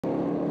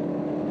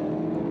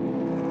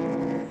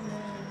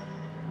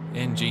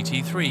In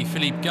GT3,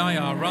 Philippe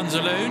Gaillard runs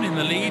alone in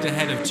the lead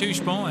ahead of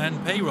Touchepont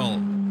and Payroll.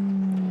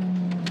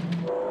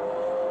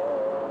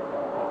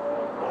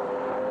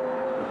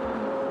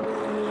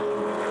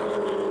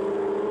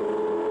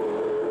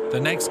 The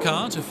next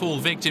car to fall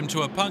victim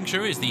to a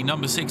puncture is the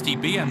number 60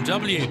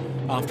 BMW,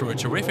 after a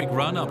terrific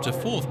run up to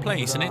 4th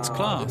place in its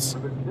class.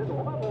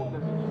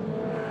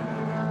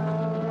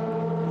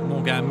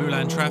 Morgan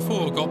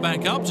Moulin-Trafort got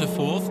back up to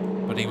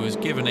 4th, but he was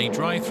given a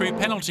drive-through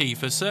penalty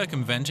for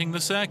circumventing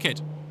the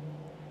circuit.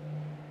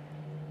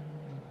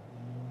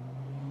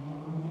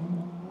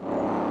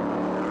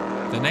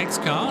 The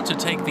next car to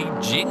take the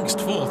jinxed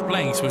 4th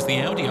place was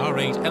the Audi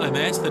R8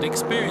 LMS that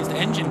experienced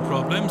engine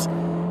problems.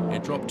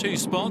 It dropped 2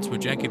 spots,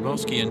 with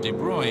Jakubowski and De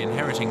Broglie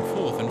inheriting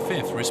 4th and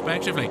 5th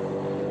respectively.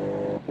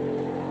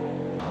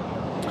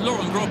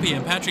 Laurent Groppi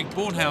and Patrick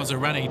Bornhauser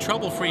ran a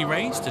trouble-free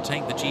race to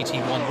take the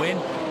GT1 win,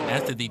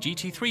 as did the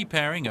GT3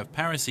 pairing of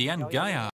Parisi and Gaillard.